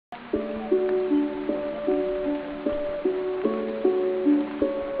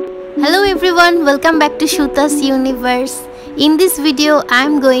Hello everyone, welcome back to Shuta's Universe. In this video, I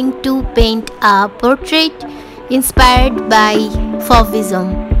am going to paint a portrait inspired by Fauvism.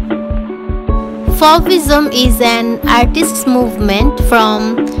 Fauvism is an artist's movement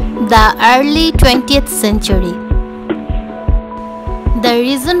from the early 20th century. The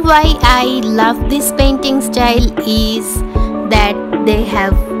reason why I love this painting style is that they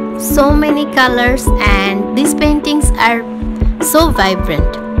have so many colors and these paintings are so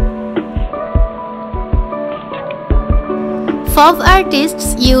vibrant. Fauv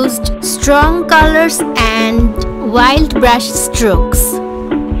artists used strong colors and wild brush strokes,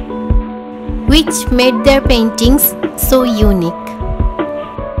 which made their paintings so unique.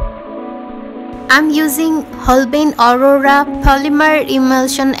 I'm using Holbein Acrylic Polymer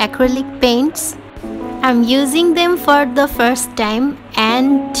Emulsion acrylic paints. I'm using them for the first time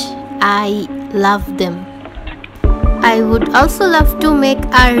and I love them. I would also love to make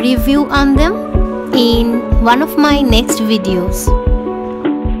a review on them in one of my next videos.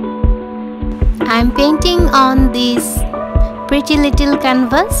 I'm painting on this pretty little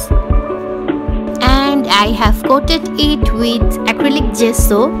canvas and I have coated it with acrylic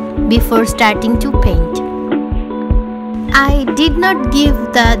gesso before starting to paint. I did not give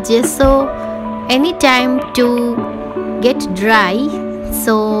the gesso any time to get dry,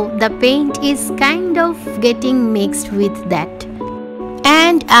 so the paint is kind of getting mixed with that.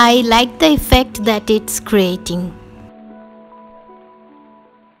 And I like the effect that it's creating.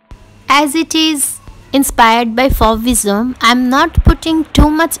 As it is inspired by Fauvism, I'm not putting too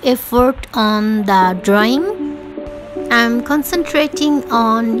much effort on the drawing. I'm concentrating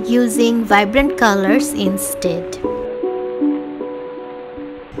on using vibrant colors instead.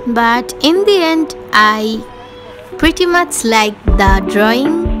 But in the end, I pretty much like the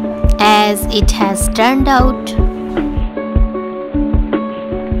drawing as it has turned out.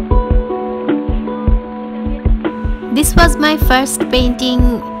 This was my first painting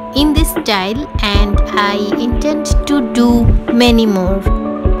in this style and I intend to do many more.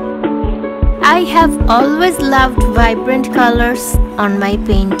 I have always loved vibrant colors on my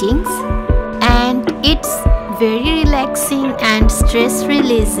paintings and it's very relaxing and stress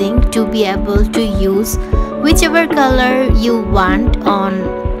releasing to be able to use whichever color you want on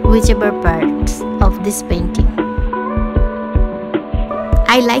whichever parts of this painting.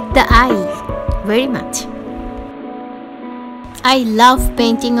 I like the eye very much. I love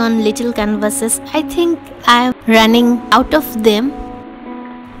painting on little canvases. I think I am running out of them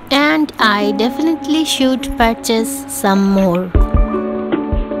and I definitely should purchase some more.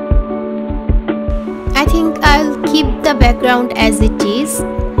 I think I'll keep the background as it is.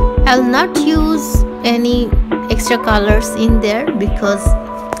 I'll not use any extra colors in there because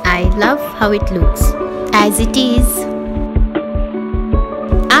I love how it looks as it is.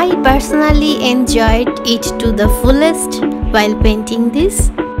 I personally enjoyed it to the fullest while painting this,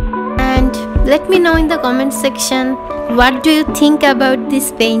 and let me know in the comment section what do you think about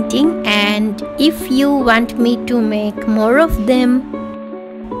this painting and if you want me to make more of them.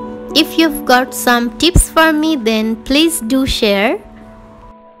 If you've got some tips for me, then please do share.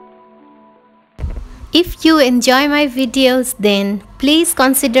 If you enjoy my videos, then please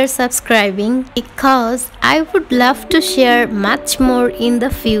consider subscribing because I would love to share much more in the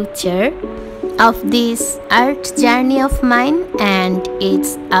future of this art journey of mine, and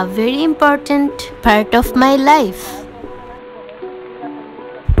it's a very important part of my life.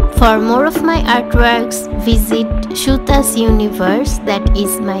 For more of my artworks, visit Shuta's Universe, that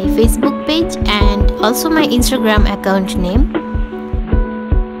is my Facebook page and also my Instagram account name.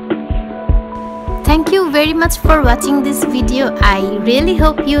 Thank you very much for watching this video. I really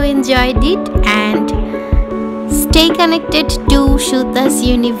hope you enjoyed it and stay connected to Shuta's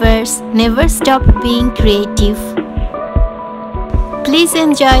Universe. Never stop being creative. Please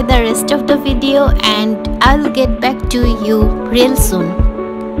enjoy the rest of the video and I'll get back to you real soon.